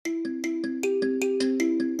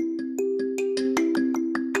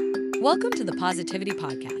Welcome to the Positivity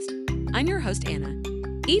Podcast. I'm your host, Anna.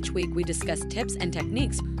 Each week, we discuss tips and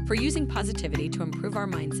techniques for using positivity to improve our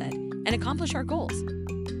mindset and accomplish our goals.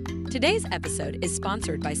 Today's episode is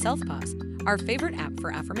sponsored by Selfpause, our favorite app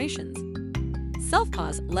for affirmations.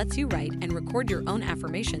 Selfpause lets you write and record your own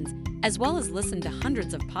affirmations, as well as listen to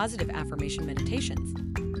hundreds of positive affirmation meditations.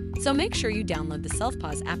 So make sure you download the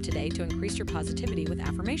Selfpause app today to increase your positivity with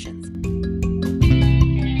affirmations.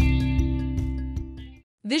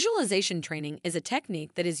 Visualization training is a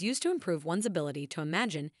technique that is used to improve one's ability to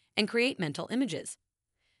imagine and create mental images.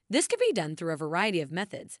 This can be done through a variety of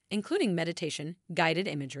methods, including meditation, guided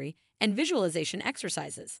imagery, and visualization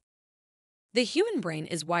exercises. The human brain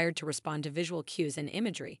is wired to respond to visual cues and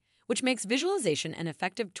imagery, which makes visualization an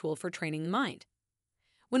effective tool for training the mind.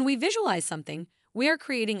 When we visualize something, we are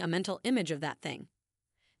creating a mental image of that thing.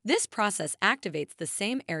 This process activates the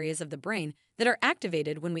same areas of the brain that are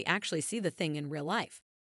activated when we actually see the thing in real life.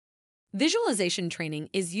 Visualization training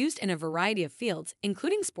is used in a variety of fields,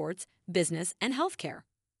 including sports, business, and healthcare.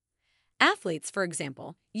 Athletes, for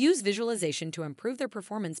example, use visualization to improve their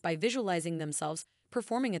performance by visualizing themselves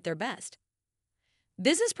performing at their best.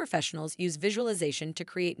 Business professionals use visualization to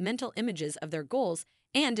create mental images of their goals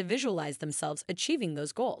and to visualize themselves achieving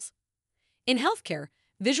those goals. In healthcare,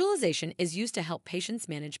 visualization is used to help patients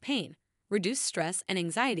manage pain, reduce stress and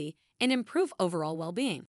anxiety, and improve overall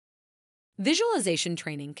well-being. Visualization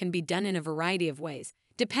training can be done in a variety of ways,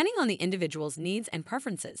 depending on the individual's needs and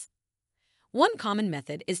preferences. One common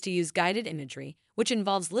method is to use guided imagery, which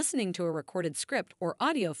involves listening to a recorded script or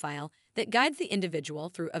audio file that guides the individual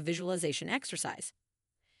through a visualization exercise.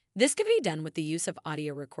 This can be done with the use of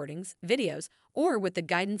audio recordings, videos, or with the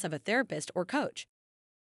guidance of a therapist or coach.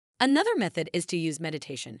 Another method is to use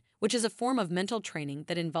meditation, which is a form of mental training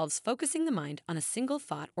that involves focusing the mind on a single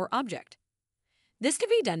thought or object. This can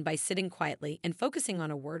be done by sitting quietly and focusing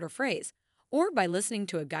on a word or phrase, or by listening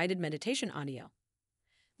to a guided meditation audio.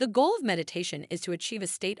 The goal of meditation is to achieve a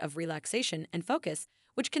state of relaxation and focus,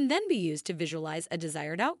 which can then be used to visualize a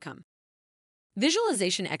desired outcome.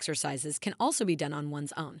 Visualization exercises can also be done on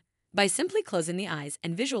one's own, by simply closing the eyes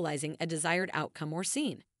and visualizing a desired outcome or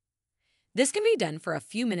scene. This can be done for a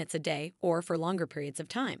few minutes a day or for longer periods of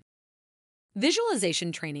time.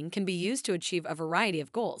 Visualization training can be used to achieve a variety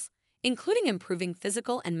of goals, including improving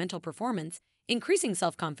physical and mental performance, increasing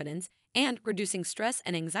self-confidence, and reducing stress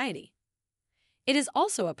and anxiety. It is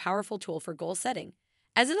also a powerful tool for goal setting,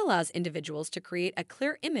 as it allows individuals to create a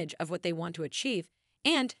clear image of what they want to achieve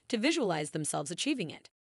and to visualize themselves achieving it.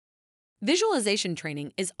 Visualization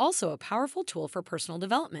training is also a powerful tool for personal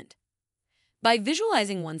development. By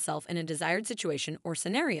visualizing oneself in a desired situation or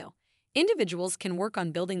scenario, individuals can work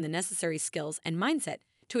on building the necessary skills and mindset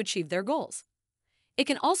to achieve their goals. It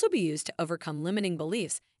can also be used to overcome limiting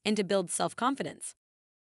beliefs and to build self-confidence.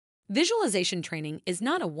 Visualization training is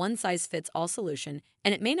not a one-size-fits-all solution,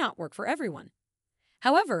 and it may not work for everyone.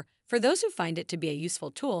 However, for those who find it to be a useful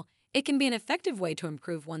tool, it can be an effective way to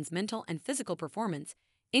improve one's mental and physical performance,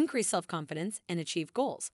 increase self-confidence, and achieve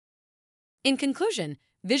goals. In conclusion,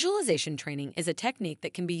 visualization training is a technique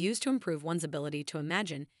that can be used to improve one's ability to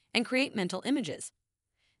imagine and create mental images.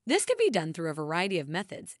 This can be done through a variety of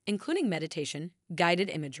methods, including meditation, guided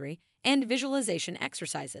imagery, and visualization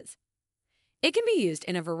exercises. It can be used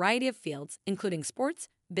in a variety of fields, including sports,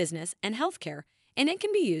 business, and healthcare, and it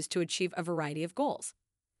can be used to achieve a variety of goals.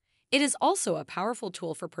 It is also a powerful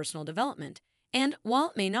tool for personal development, and while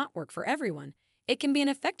it may not work for everyone, it can be an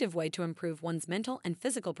effective way to improve one's mental and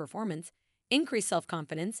physical performance, increase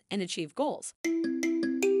self-confidence, and achieve goals.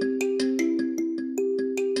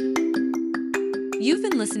 You've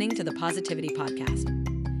been listening to the Positivity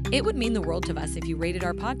Podcast. It would mean the world to us if you rated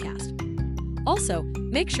our podcast. Also,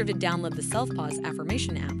 make sure to download the Selfpause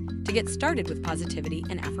affirmation app to get started with positivity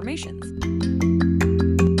and affirmations.